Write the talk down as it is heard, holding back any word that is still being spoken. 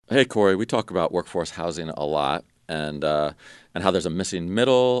Hey, Corey, we talk about workforce housing a lot and how there's a missing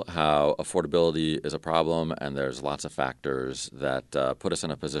middle, how affordability is a problem, and there's lots of factors that put us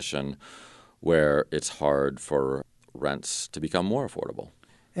in a position where it's hard for rents to become more affordable.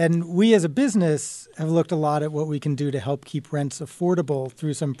 And we as a business have looked a lot at what we can do to help keep rents affordable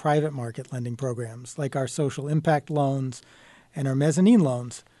through some private market lending programs, like our social impact loans and our mezzanine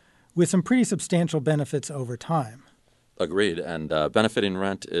loans, with some pretty substantial benefits over time. Agreed. And benefiting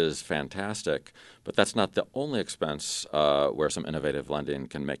rent is fantastic, but that's not the only expense where some innovative lending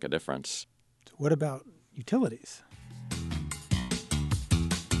can make a difference. What about utilities?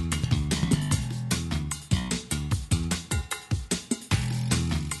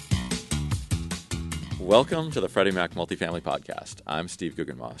 Welcome to the Freddie Mac Multifamily Podcast. I'm Steve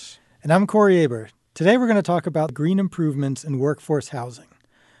Guggenmos. And I'm Corey Aber. Today we're going to talk about green improvements in workforce housing.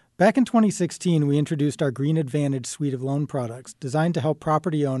 Back in 2016, we introduced our Green Advantage suite of loan products designed to help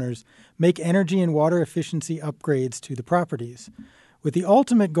property owners make energy and water efficiency upgrades to the properties, with the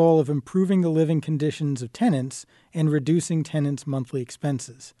ultimate goal of improving the living conditions of tenants and reducing tenants' monthly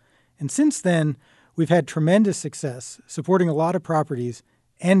expenses. And since then, we've had tremendous success supporting a lot of properties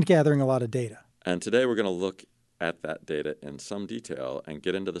and gathering a lot of data. And today we're going to look at that data in some detail and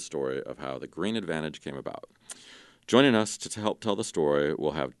get into the story of how the Green Advantage came about. Joining us to help tell the story,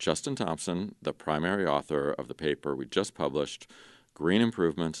 we'll have Justin Thomson, the primary author of the paper we just published, Green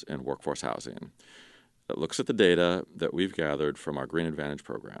Improvements in Workforce Housing. It looks at the data that we've gathered from our Green Advantage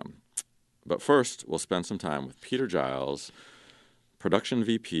program. But first, we'll spend some time with Peter Giles, Production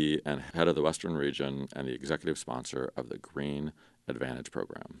VP and head of the Western Region and the executive sponsor of the Green Advantage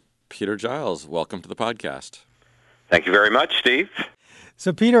program. Peter Giles, welcome to the podcast. Thank you very much, Steve.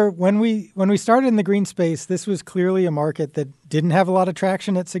 So, Peter, when we started in the green space, this was clearly a market that didn't have a lot of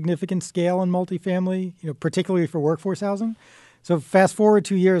traction at significant scale in multifamily, particularly for workforce housing. So fast forward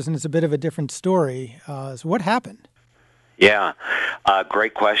 2 years, and it's a bit of a different story. So what happened? Yeah,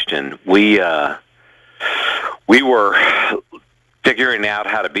 great question. We were figuring out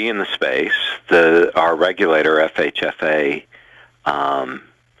how to be in the space. Our regulator, FHFA,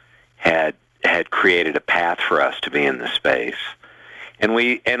 had created a path for us to be in the space. And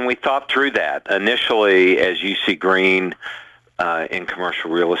we thought through that. Initially, as you see green in commercial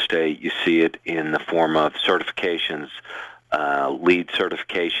real estate, you see it in the form of certifications, LEED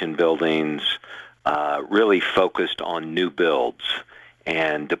certification buildings, really focused on new builds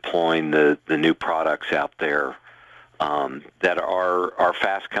and deploying the new products out there that are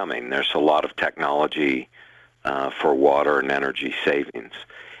fast coming. There's a lot of technology for water and energy savings.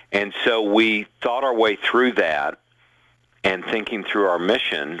 And so we thought our way through that and thinking through our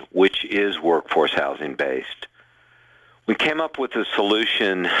mission, which is workforce housing based. We came up with a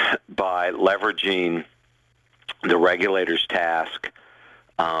solution by leveraging the regulator's task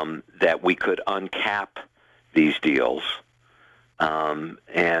that we could uncap these deals. And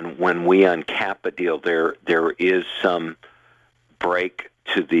when we uncap a deal, there is some break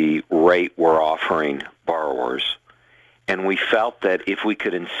to the rate we're offering borrowers. And we felt that if we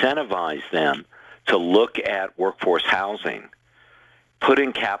could incentivize them to look at workforce housing, put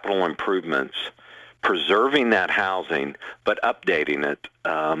in capital improvements, preserving that housing, but updating it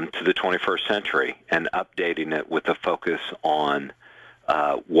to the 21st century and updating it with a focus on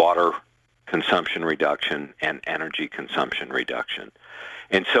water consumption reduction and energy consumption reduction.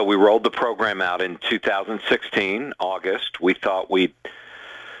 And so we rolled the program out in 2016, August. We thought we'd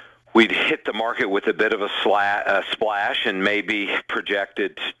hit the market with a bit of a splash and maybe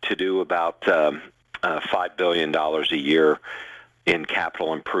projected to do about $5 billion a year in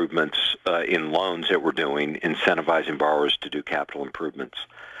capital improvements in loans that we're doing, incentivizing borrowers to do capital improvements.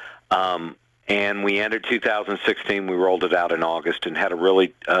 And we ended 2016, we rolled it out in August and had a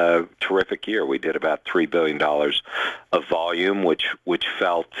really terrific year. We did about $3 billion of volume, which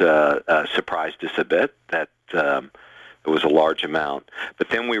surprised us a bit. That it was a large amount.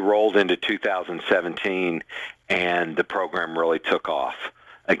 But then we rolled into 2017, and the program really took off.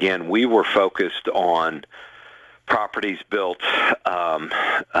 Again, we were focused on properties built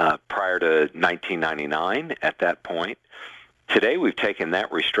prior to 1999 at that point. Today, we've taken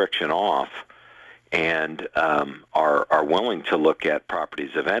that restriction off and are willing to look at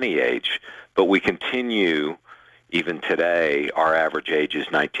properties of any age, but we continue, even today, our average age is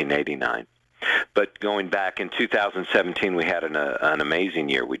 1989. But going back in 2017, we had an amazing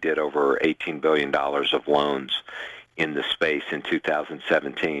year. We did over $18 billion of loans in the space in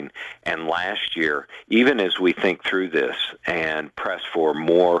 2017. And last year, even as we think through this and press for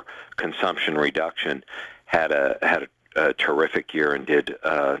more consumption reduction, had a terrific year and did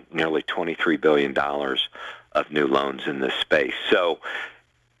nearly $23 billion of new loans in this space. So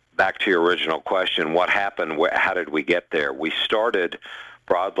back to your original question, what happened? How did we get there? We started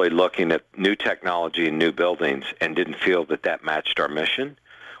broadly looking at new technology and new buildings and didn't feel that that matched our mission.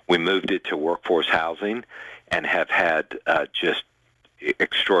 We moved it to workforce housing and have had just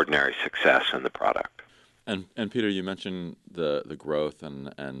extraordinary success in the product. And Peter, you mentioned the growth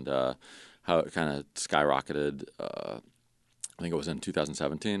and how it kind of skyrocketed. I think it was in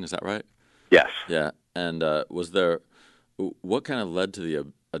 2017. Is that right? Yes. Yeah. And what kind of led to the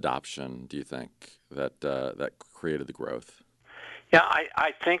adoption? Do you think that created the growth? Yeah,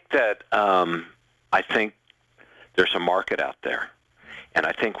 I think that I think there's a market out there, and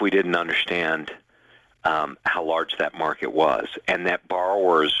I think we didn't understand how large that market was, and that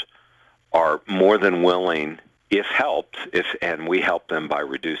borrowers are more than willing, if helped, and we help them by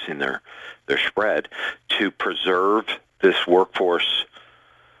reducing their spread, to preserve this workforce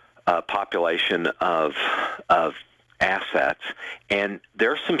population of assets. And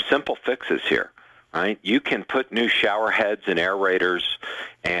there are some simple fixes here, right? You can put new shower heads and aerators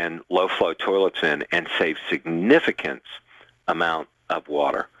and low-flow toilets in and save significant amount of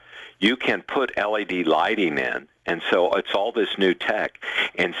water. You can put LED lighting in, and so it's all this new tech,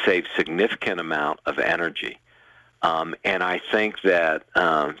 and save significant amount of energy. And I think that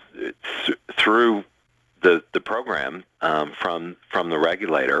through the program from the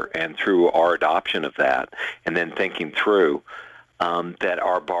regulator and through our adoption of that, and then thinking through that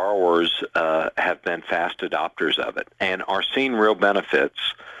our borrowers have been fast adopters of it and are seeing real benefits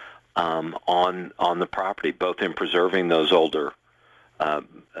on the property, both in preserving those older.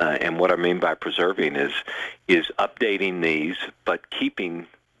 And what I mean by preserving is updating these, but keeping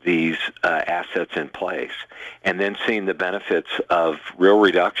these assets in place, and then seeing the benefits of real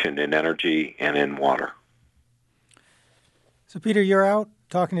reduction in energy and in water. So, Peter, you're out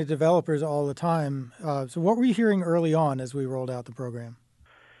talking to developers all the time. So what were you hearing early on as we rolled out the program?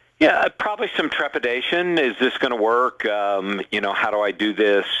 Yeah, probably some trepidation. Is this going to work? How do I do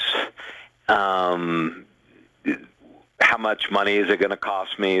this? How much money is it going to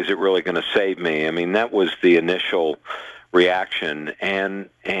cost me? Is it really going to save me? I mean, that was the initial reaction. And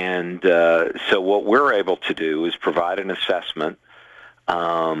so what we're able to do is provide an assessment.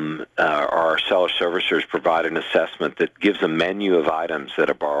 Our seller servicers provide an assessment that gives a menu of items that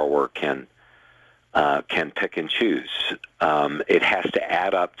a borrower can pick and choose. It has to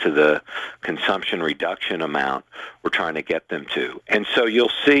add up to the consumption reduction amount we're trying to get them to. And so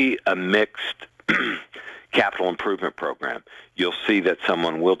you'll see a mixed capital improvement program. You'll see that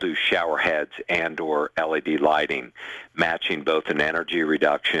someone will do shower heads and or LED lighting, matching both an energy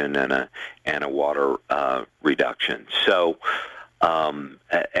reduction and a water reduction. So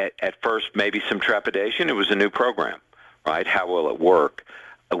at first, maybe some trepidation. It was a new program, right? How will it work?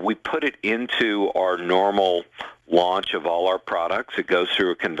 We put it into our normal launch of all our products. It goes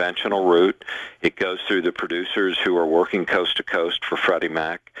through a conventional route. It goes through the producers who are working coast to coast for Freddie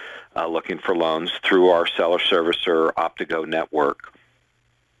Mac, looking for loans through our seller servicer Optigo network,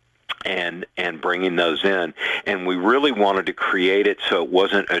 and bringing those in. And we really wanted to create it so it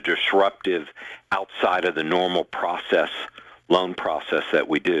wasn't a disruptive outside of the normal loan process that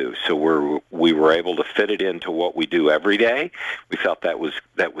we do. So we were able to fit it into what we do every day. We felt that was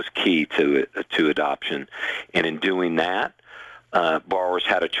key to adoption. And in doing that, borrowers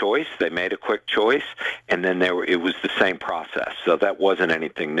had a choice. They made a quick choice, and then it was the same process. So that wasn't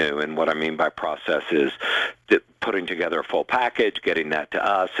anything new. And what I mean by process is putting together a full package, getting that to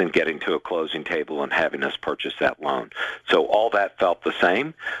us, and getting to a closing table and having us purchase that loan. So all that felt the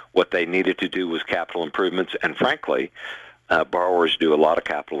same. What they needed to do was capital improvements, and frankly, borrowers do a lot of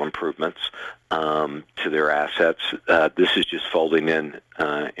capital improvements to their assets. This is just folding in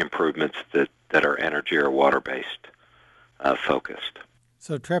improvements that are energy or water-based focused.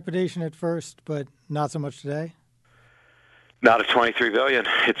 So trepidation at first, but not so much today? Not at $23 billion.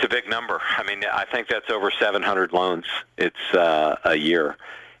 It's a big number. I mean, I think that's over 700 loans. It's a year.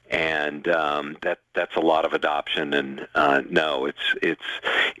 And that's a lot of adoption, and no,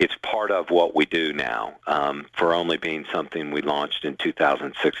 it's part of what we do now. For only being something we launched in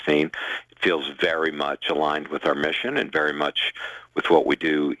 2016, it feels very much aligned with our mission and very much with what we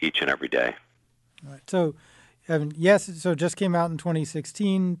do each and every day. All right. So, yes, so it just came out in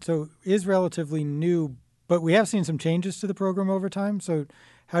 2016, so is relatively new, but we have seen some changes to the program over time. So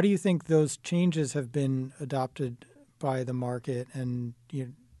how do you think those changes have been adopted by the market, and do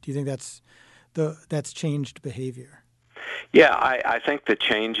you think that's changed behavior? Yeah, I think the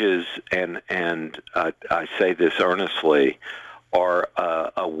changes, and I say this earnestly, are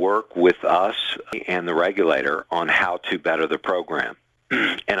a work with us and the regulator on how to better the program.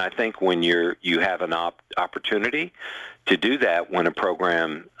 And I think when you have an opportunity to do that when a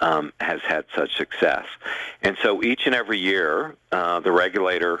program has had such success. And so each and every year, the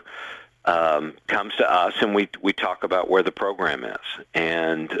regulator comes to us, and we talk about where the program is.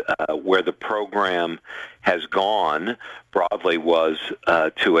 And where the program has gone broadly was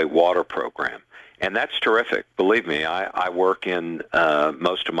to a water program. And that's terrific. Believe me, I work in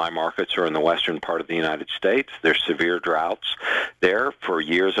most of my markets are in the western part of the United States. There's severe droughts there. For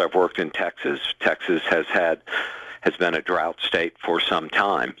years I've worked in Texas. Texas has been a drought state for some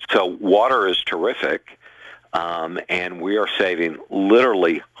time. So water is terrific. And we are saving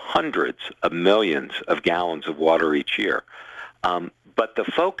literally hundreds of millions of gallons of water each year. But the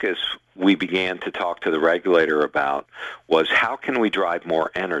focus we began to talk to the regulator about was how can we drive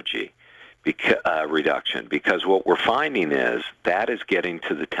more energy reduction? Because what we're finding is that is getting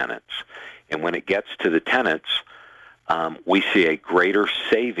to the tenants. And when it gets to the tenants, we see a greater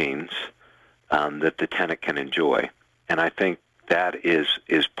savings that the tenant can enjoy. And I think that is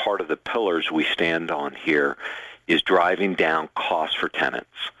part of the pillars we stand on here, is driving down costs for tenants.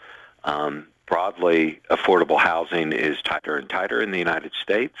 Broadly, affordable housing is tighter and tighter in the United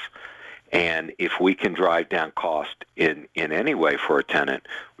States, and if we can drive down cost in any way for a tenant,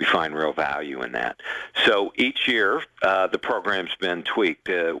 we find real value in that. So each year, the program's been tweaked.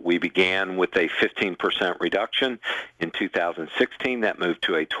 We began with a 15% reduction in 2016. That moved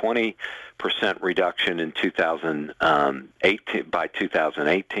to a 20% reduction in 2018 by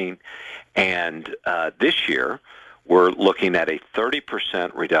 2018, and this year we're looking at a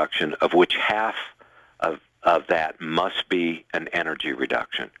 30% reduction, of which half of that must be an energy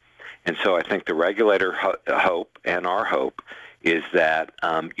reduction. And so I think the regulator hope and our hope is that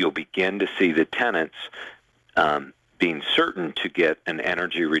you'll begin to see the tenants being certain to get an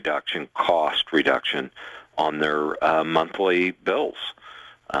energy reduction, cost reduction on their monthly bills.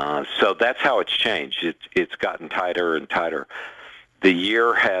 So that's how it's changed. It's gotten tighter and tighter. The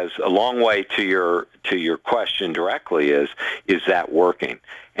year has a long way to your question directly is that working?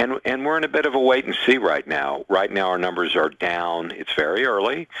 And we're in a bit of a wait and see right now. Right now our numbers are down. It's very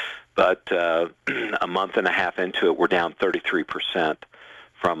early, but a month and a half into it, we're down 33%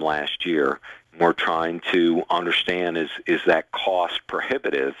 from last year. We're trying to understand is that cost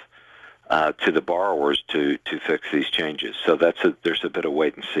prohibitive to the borrowers to fix these changes. So there's a bit of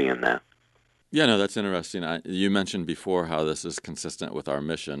wait and see in that. Yeah, no, that's interesting. You mentioned before how this is consistent with our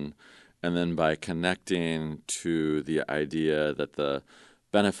mission, and then by connecting to the idea that the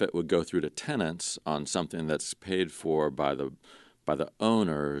benefit would go through to tenants on something that's paid for by the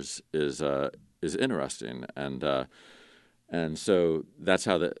owners is interesting, and so that's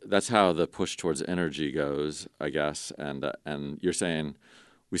how the push towards energy goes, I guess. And you're saying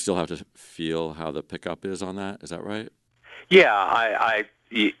we still have to feel how the pickup is on that. Is that right? Yeah,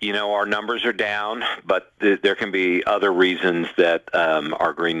 our numbers are down, but there can be other reasons that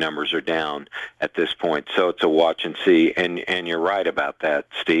our green numbers are down at this point. So it's a watch and see, and you're right about that,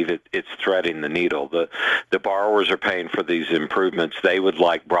 Steve. It's threading the needle. The borrowers are paying for these improvements. They would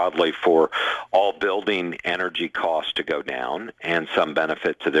like broadly for all building energy costs to go down and some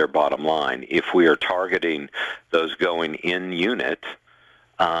benefit to their bottom line. If we are targeting those going in unit,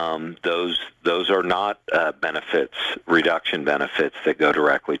 those are not reduction benefits that go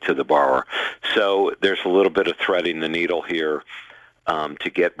directly to the borrower. So there's a little bit of threading the needle here to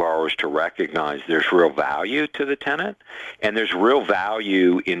get borrowers to recognize there's real value to the tenant, and there's real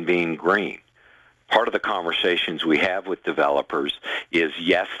value in being green. Part of the conversations we have with developers is,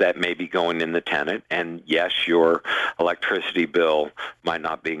 yes, that may be going in the tenant, and yes, your electricity bill might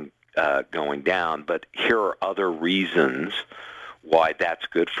not be going down, but here are other reasons why that's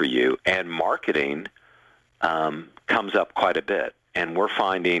good for you. And marketing comes up quite a bit, and we're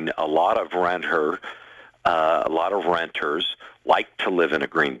finding a lot of renters like to live in a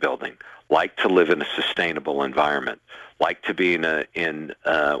green building, like to live in a sustainable environment, like to be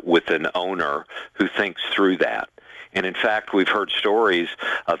with an owner who thinks through that. And in fact, we've heard stories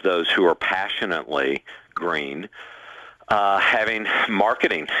of those who are passionately green having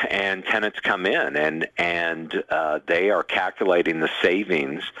marketing, and tenants come in and they are calculating the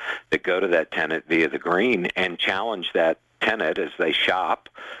savings that go to that tenant via the green, and challenge that tenant as they shop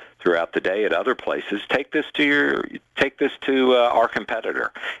throughout the day at other places. Take this to our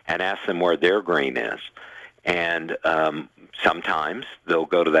competitor and ask them where their green is. And sometimes they'll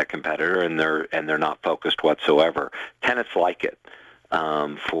go to that competitor and they're not focused whatsoever. Tenants like it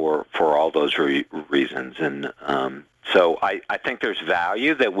for all those reasons. And so I think there's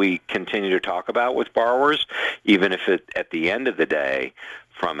value that we continue to talk about with borrowers, even if at the end of the day,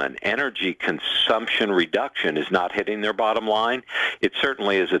 from an energy consumption reduction is not hitting their bottom line. It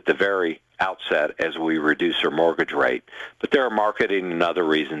certainly is at the very outset as we reduce our mortgage rate. But there are marketing and other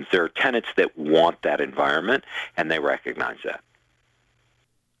reasons. There are tenants that want that environment, and they recognize that.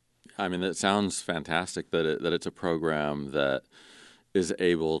 I mean, it sounds fantastic that it's a program that is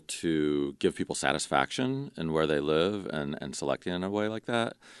able to give people satisfaction in where they live and selecting in a way like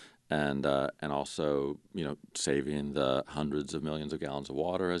that, and also, you know, saving the hundreds of millions of gallons of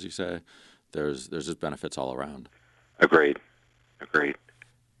water, as you say. There's just benefits all around. Agreed.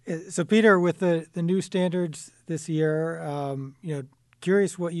 So, Peter, with the new standards this year, you know,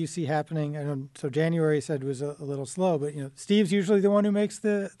 curious what you see happening. I know, so January you said was a little slow, but, you know, Steve's usually the one who makes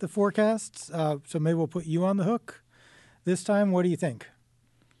the forecasts. So maybe we'll put you on the hook this time. What do you think?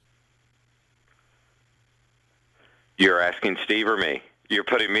 You're asking Steve or me? You're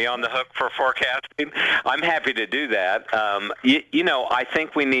putting me on the hook for forecasting? I'm happy to do that. You know, I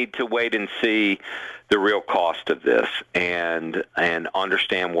think we need to wait and see the real cost of this and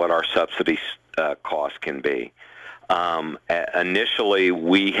understand what our subsidy cost can be. Initially,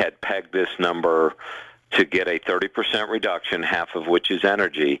 we had pegged this number to get a 30% reduction, half of which is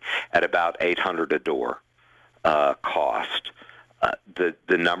energy, at about $800 a door cost.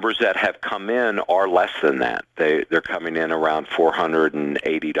 The numbers that have come in are less than that. They're coming in around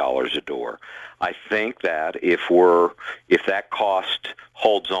 $480 a door. I think that if that cost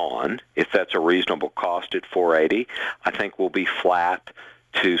holds on, if that's a reasonable cost at $480, I think we'll be flat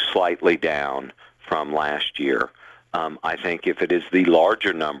to slightly down from last year. I think if it is the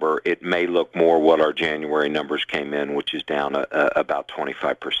larger number, it may look more what our January numbers came in, which is down about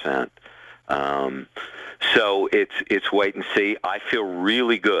 25%. So it's wait and see. I feel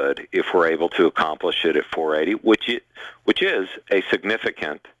really good if we're able to accomplish it at 480, which is a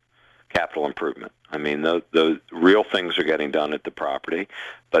significant capital improvement. I mean, the real things are getting done at the property,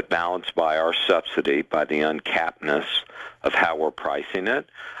 but balanced by our subsidy, by the uncappedness of how we're pricing it,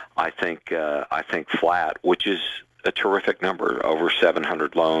 I think flat, which is a terrific number, over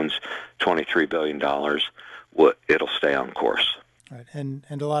 700 loans, $23 billion, it'll stay on course. Right, and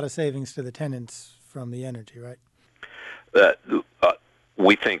a lot of savings to the tenants from the energy, right?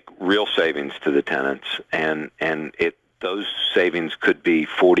 We think real savings to the tenants, and those savings could be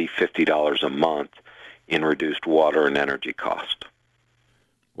 $40, $50 a month in reduced water and energy cost.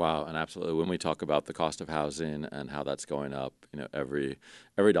 Wow, and absolutely. When we talk about the cost of housing and how that's going up, you know, every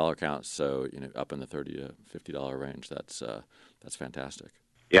dollar counts. So, you know, up in the $30 to $50 range, that's fantastic.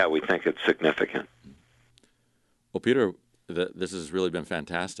 Yeah, we think it's significant. Well, Peter, this has really been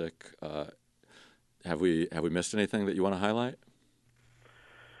fantastic. Have we missed anything that you want to highlight?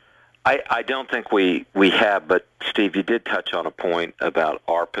 I don't think we have, but Steve, you did touch on a point about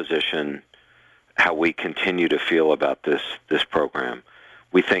our position, how we continue to feel about this program.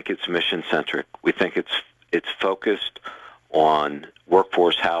 We think it's mission-centric. We think it's focused on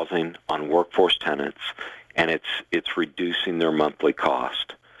workforce housing, on workforce tenants, and it's reducing their monthly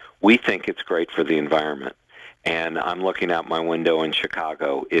cost. We think it's great for the environment. And I'm looking out my window in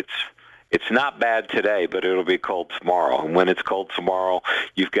Chicago. It's not bad today, but it'll be cold tomorrow. And when it's cold tomorrow,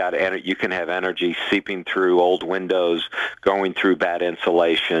 you can have energy seeping through old windows, going through bad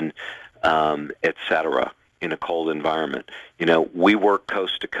insulation, et cetera, in a cold environment. You know, we work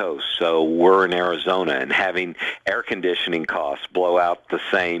coast to coast, so we're in Arizona, and having air conditioning costs blow out the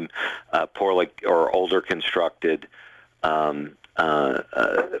same poorly or older constructed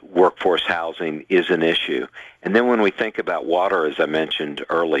workforce housing is an issue. And then when we think about water, as I mentioned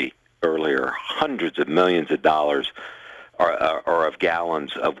earlier, hundreds of millions of dollars or of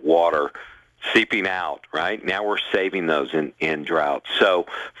gallons of water seeping out, right? Now we're saving those in drought. So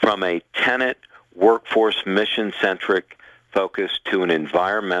from a tenant workforce mission-centric focus to an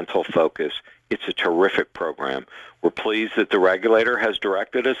environmental focus, it's a terrific program. We're pleased that the regulator has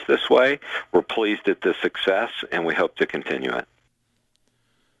directed us this way. We're pleased at the success, and we hope to continue it.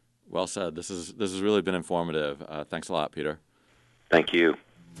 Well said. This has really been informative. Thanks a lot, Peter. Thank you.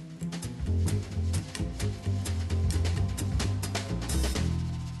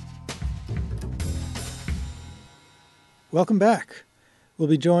 Welcome back. We'll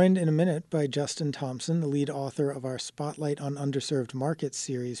be joined in a minute by Justin Thomson, the lead author of our Spotlight on Underserved Markets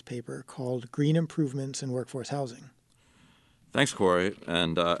series paper called Green Improvements in Workforce Housing. Thanks, Corey.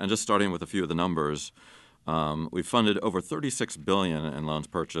 And just starting with a few of the numbers, we've funded over $36 billion in loans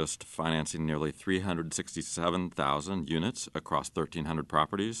purchased, financing nearly 367,000 units across 1,300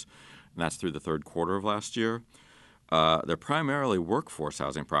 properties, and that's through the third quarter of last year. They're primarily workforce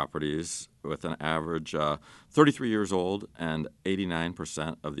housing properties with an average 33 years old and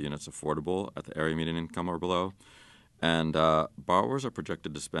 89% of the units affordable at the area median income or below. And borrowers are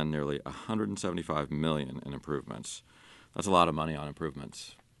projected to spend nearly $175 million in improvements. That's a lot of money on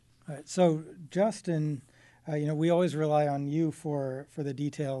improvements. All right. So, Justin, we always rely on you for the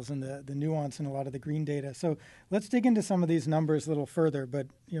details and the nuance in a lot of the green data. So let's dig into some of these numbers a little further. But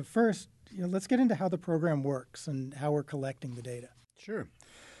first, let's get into how the program works and how we're collecting the data. Sure.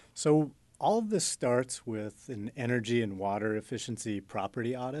 So all of this starts with an energy and water efficiency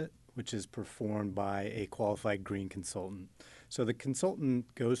property audit, which is performed by a qualified green consultant. So the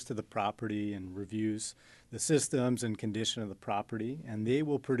consultant goes to the property and reviews the systems and condition of the property, and they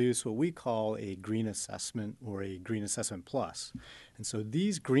will produce what we call a green assessment or a green assessment plus. And so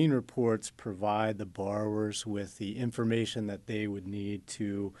these green reports provide the borrowers with the information that they would need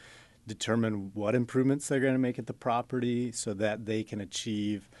to determine what improvements they're going to make at the property so that they can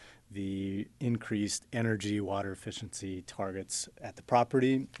achieve the increased energy, water efficiency targets at the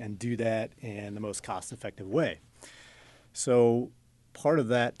property and do that in the most cost-effective way. So part of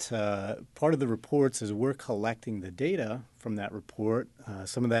the reports is we're collecting the data from that report.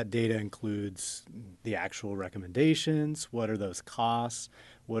 Some of that data includes the actual recommendations, what are those costs,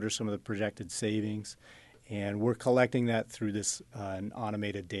 what are some of the projected savings, and we're collecting that through this an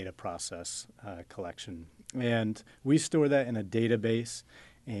automated data process collection. And we store that in a database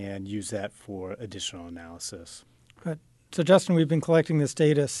and use that for additional analysis. Right. So, Justin, we've been collecting this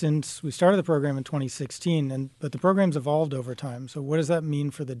data since we started the program in 2016, but the program's evolved over time. So what does that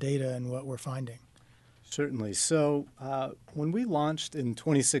mean for the data and what we're finding? Certainly. So when we launched in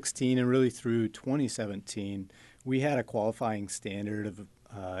 2016 and really through 2017, we had a qualifying standard of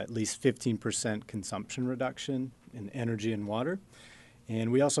at least 15% consumption reduction in energy and water.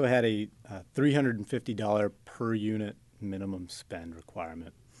 And we also had a $350 per unit minimum spend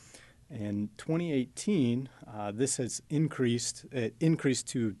requirement. In 2018, this has increased. It increased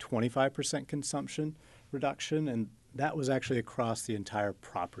to 25% consumption reduction, and that was actually across the entire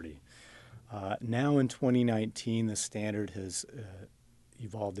property. Now in 2019, the standard has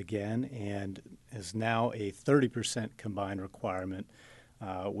evolved again and is now a 30% combined requirement,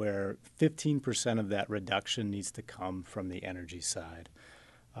 where 15% of that reduction needs to come from the energy side.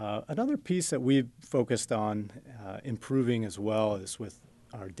 Another piece that we've focused on improving as well is with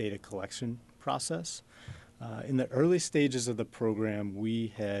our data collection process. In the early stages of the program,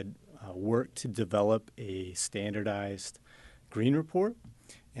 we had worked to develop a standardized green report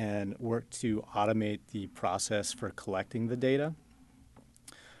and worked to automate the process for collecting the data.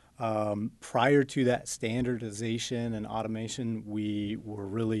 Prior to that standardization and automation, we were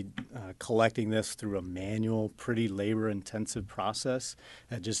really collecting this through a manual, pretty labor-intensive process.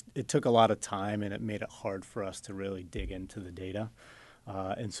 It took a lot of time, and it made it hard for us to really dig into the data.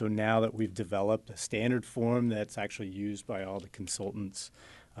 And so now that we've developed a standard form that's actually used by all the consultants,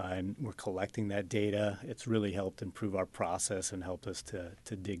 and we're collecting that data, it's really helped improve our process and helped us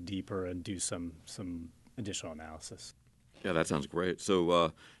to dig deeper and do some additional analysis. Yeah, that sounds great.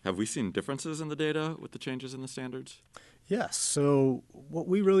 So have we seen differences in the data with the changes in the standards? Yes. So what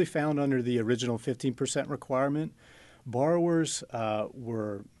we really found under the original 15% requirement, borrowers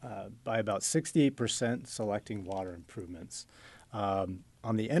were by about 68% selecting water improvements.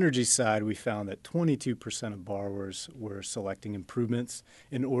 On the energy side, we found that 22% of borrowers were selecting improvements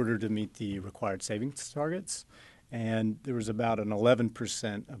in order to meet the required savings targets. And there was about an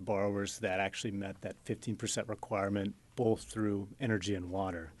 11% of borrowers that actually met that 15% requirement, both through energy and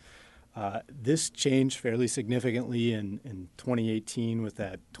water. This changed fairly significantly in 2018 with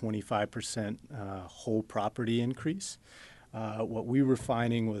that 25% whole property increase. What we were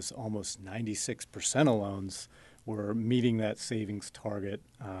finding was almost 96% of loans were meeting that savings target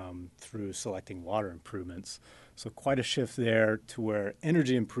through selecting water improvements. So quite a shift there to where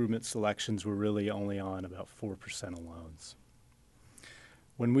energy improvement selections were really only on about 4% of loans.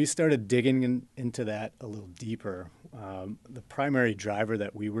 When we started digging into that a little deeper, the primary driver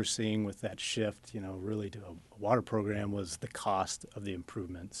that we were seeing with that shift, really to a water program was the cost of the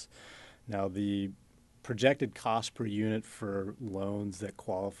improvements. Now, the projected cost per unit for loans that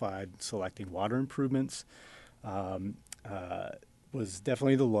qualified selecting water improvements was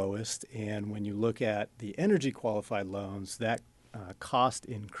definitely the lowest. And when you look at the energy qualified loans, that cost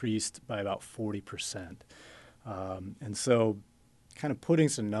increased by about 40%. And so kind of putting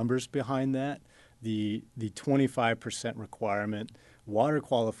some numbers behind that, the 25% requirement, water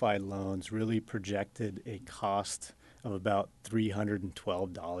qualified loans really projected a cost of about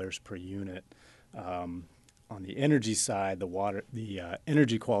 $312 per unit. On the energy side, the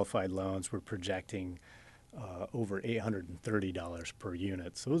energy qualified loans were projecting over $830 per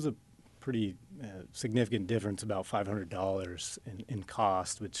unit. So it was a pretty significant difference, about $500 in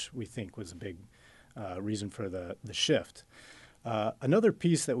cost, which we think was a big reason for the shift. Another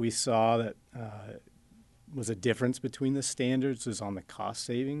piece that we saw that was a difference between the standards was on the cost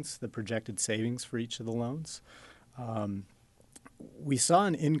savings, the projected savings for each of the loans. We saw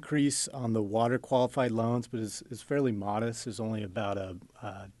an increase on the water qualified loans, but it's fairly modest. It's only about a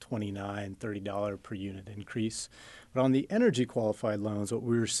 $29, $30 per unit increase. But on the energy qualified loans, what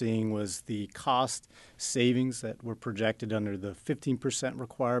we were seeing was the cost savings that were projected under the 15%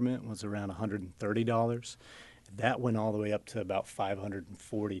 requirement was around $130. That went all the way up to about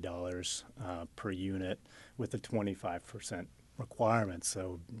 $540 per unit with a 25% requirement.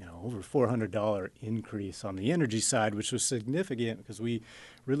 So, over $400 increase on the energy side, which was significant because we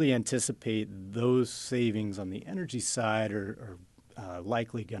really anticipate those savings on the energy side are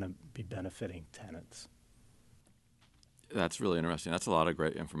likely going to be benefiting tenants. That's really interesting. That's a lot of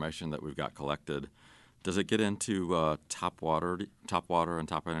great information that we've got collected. Does it get into top water and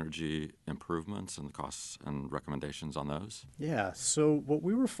top energy improvements and the costs and recommendations on those? Yeah. So what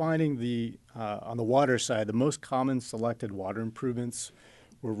we were finding on the water side, the most common selected water improvements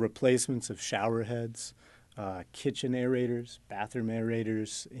were replacements of shower heads, kitchen aerators, bathroom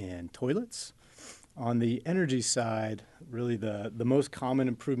aerators, and toilets. On the energy side, really the most common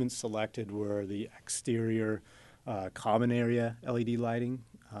improvements selected were the exterior common area LED lighting.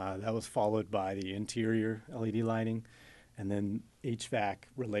 That was followed by the interior LED lighting, and then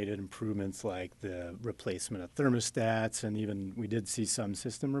HVAC-related improvements like the replacement of thermostats, and even we did see some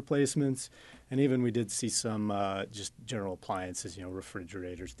system replacements, and even we did see some just general appliances,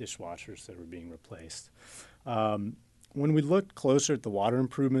 refrigerators, dishwashers that were being replaced. When we looked closer at the water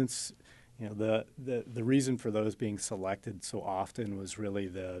improvements, the reason for those being selected so often was really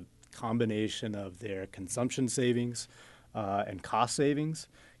the combination of their consumption savings and cost savings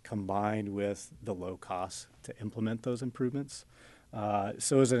combined with the low cost to implement those improvements.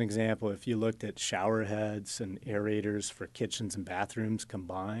 So as an example, if you looked at shower heads and aerators for kitchens and bathrooms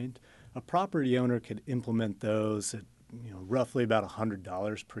combined, a property owner could implement those at roughly about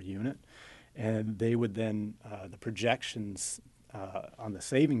 $100 per unit. And they would then, the projections on the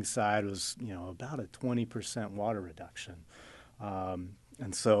savings side was, about a 20% water reduction.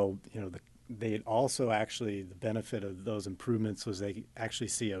 And so, they also actually, the benefit of those improvements was they actually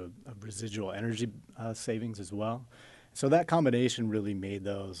see a residual energy savings as well. So that combination really made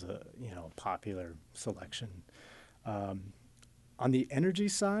those, a popular selection. On the energy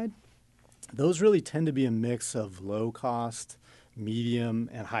side, those really tend to be a mix of low-cost, medium,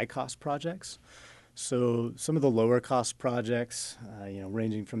 and high-cost projects. So some of the lower-cost projects,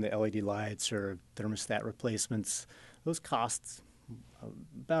 ranging from the LED lights or thermostat replacements, those costs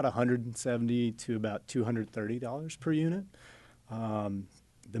about $170 to about $230 per unit.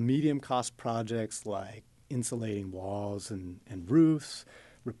 The medium cost projects like insulating walls and roofs,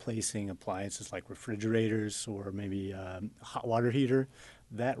 replacing appliances like refrigerators or maybe a hot water heater,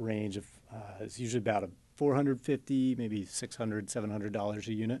 that range of is usually about a $450, maybe $600, $700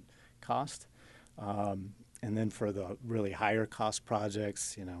 a unit cost. And then for the really higher cost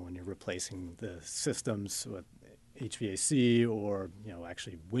projects, when you're replacing the systems with HVAC or,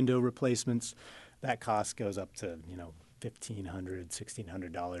 actually window replacements, that cost goes up to, $1,500,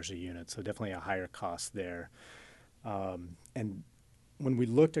 $1,600 a unit. So definitely a higher cost there. And when we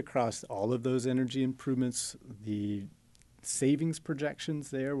looked across all of those energy improvements, the savings projections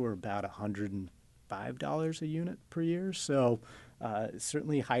there were about $105 a unit per year. So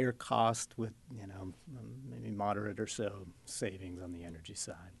certainly higher cost with, maybe moderate or so savings on the energy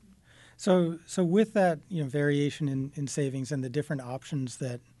side. So with that, variation in savings and the different options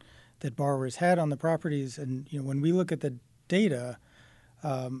that borrowers had on the properties, and when we look at the data,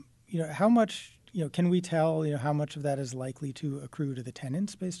 how much can we tell how much of that is likely to accrue to the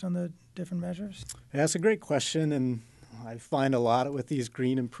tenants based on the different measures? Yeah, that's a great question, and I find a lot with these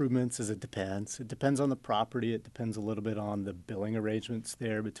green improvements is it depends. It depends on the property. It depends a little bit on the billing arrangements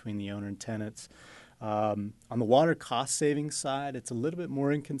there between the owner and tenants. On the water cost savings side, it's a little bit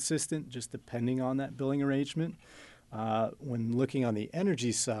more inconsistent just depending on that billing arrangement. When looking on the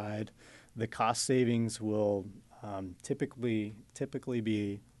energy side, the cost savings will typically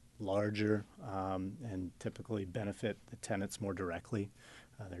be larger and typically benefit the tenants more directly.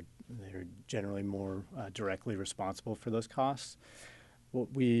 They're generally more directly responsible for those costs.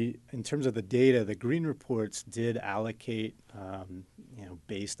 In terms of the data, the green reports did allocate,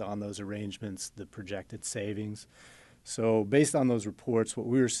 based on those arrangements, the projected savings. So based on those reports, what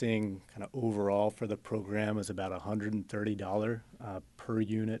we were seeing kind of overall for the program was about $130 per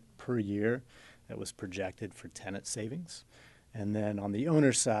unit per year that was projected for tenant savings. And then on the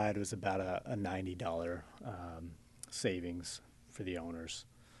owner side, it was about a $90 savings for the owners.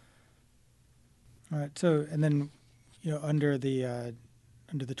 All right. So, and then, under the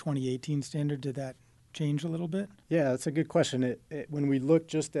 2018 standard, did that change a little bit? Yeah, that's a good question. When we look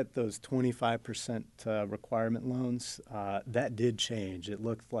just at those 25% requirement loans, that did change. It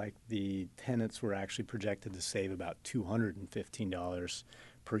looked like the tenants were actually projected to save about $215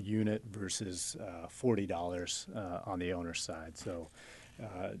 per unit versus $40 on the owner's side. So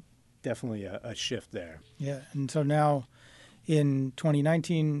definitely a shift there. Yeah, and so now in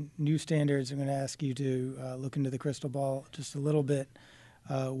 2019, new standards, I'm going to ask you to look into the crystal ball just a little bit.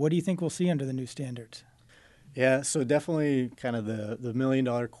 What do you think we'll see under the new standards? Yeah, so definitely kind of the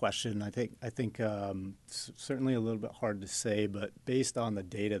million-dollar question. I think certainly a little bit hard to say, but based on the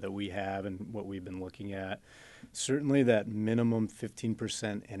data that we have and what we've been looking at, certainly that minimum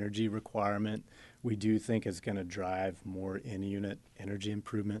 15% energy requirement we do think is going to drive more in-unit energy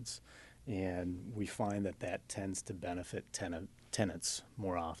improvements, and we find that tends to benefit tenants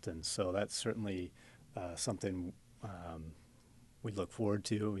more often. So that's certainly something we look forward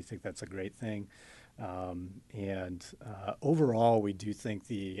to. We think that's a great thing. Overall, we do think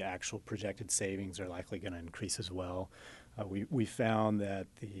the actual projected savings are likely going to increase as well. We found that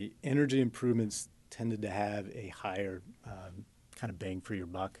the energy improvements tended to have a higher kind of bang for your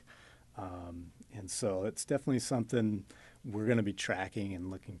buck. And so it's definitely something we're going to be tracking and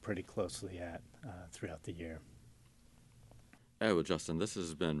looking pretty closely at throughout the year. Yeah, well, Justin, this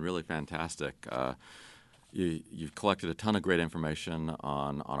has been really fantastic. You've collected a ton of great information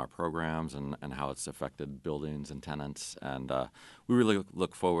on our programs and how it's affected buildings and tenants. And we really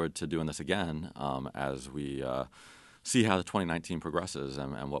look forward to doing this again as we see how the 2019 progresses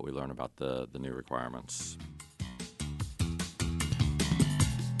and what we learn about the new requirements.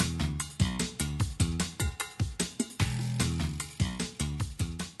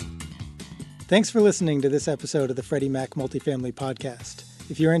 Thanks for listening to this episode of the Freddie Mac Multifamily Podcast.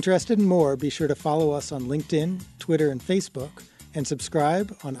 If you're interested in more, be sure to follow us on LinkedIn, Twitter, and Facebook, and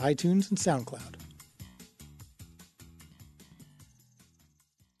subscribe on iTunes and SoundCloud.